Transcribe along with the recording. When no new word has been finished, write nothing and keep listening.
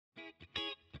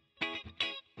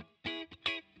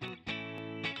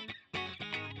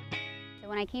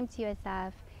When I came to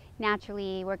USF,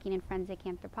 naturally working in forensic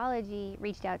anthropology,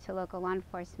 reached out to local law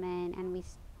enforcement, and we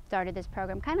started this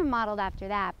program kind of modeled after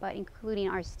that, but including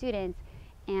our students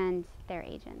and their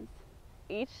agents.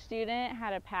 Each student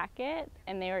had a packet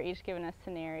and they were each given a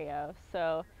scenario.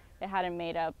 So it had a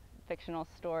made up fictional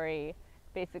story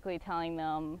basically telling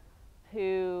them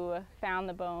who found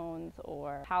the bones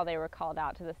or how they were called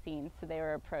out to the scene. So they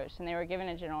were approached and they were given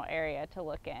a general area to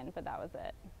look in, but that was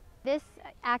it. This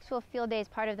actual field day is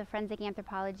part of the forensic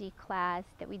anthropology class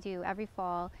that we do every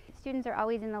fall. Students are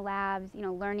always in the labs,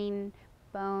 learning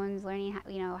bones, learning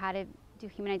how to do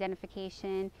human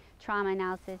identification, trauma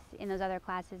analysis in those other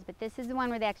classes, but this is the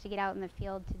one where they actually get out in the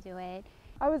field to do it.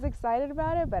 I was excited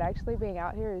about it, but actually being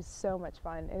out here is so much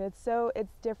fun, and it's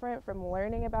different from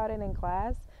learning about it in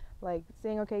class, like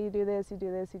seeing, okay, you do this, you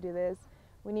do this, you do this.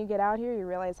 When you get out here, you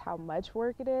realize how much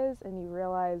work it is, and you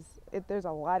realize there's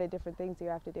a lot of different things you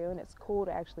have to do, and it's cool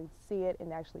to actually see it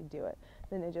and actually do it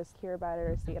than to just hear about it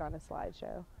or see it on a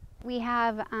slideshow. We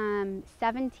have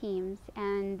 7 teams,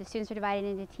 and the students are divided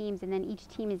into teams, and then each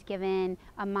team is given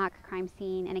a mock crime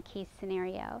scene and a case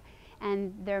scenario.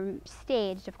 And they're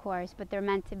staged, of course, but they're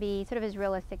meant to be sort of as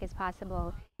realistic as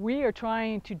possible. We are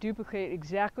trying to duplicate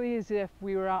exactly as if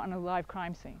we were out on a live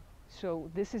crime scene.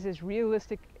 So this is as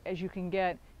realistic as you can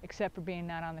get, except for being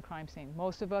not on the crime scene.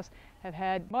 Most of us have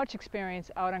had much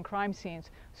experience out on crime scenes,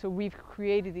 so we've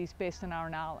created these based on our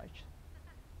knowledge.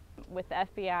 With the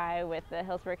FBI, with the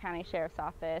Hillsborough County Sheriff's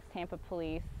Office, TAMPA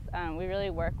Police, we really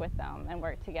work with them and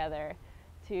work together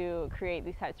to create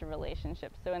these types of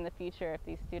relationships. So in the future, if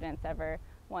these students ever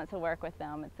want to work with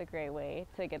them, it's a great way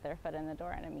to get their foot in the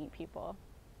door and to meet people.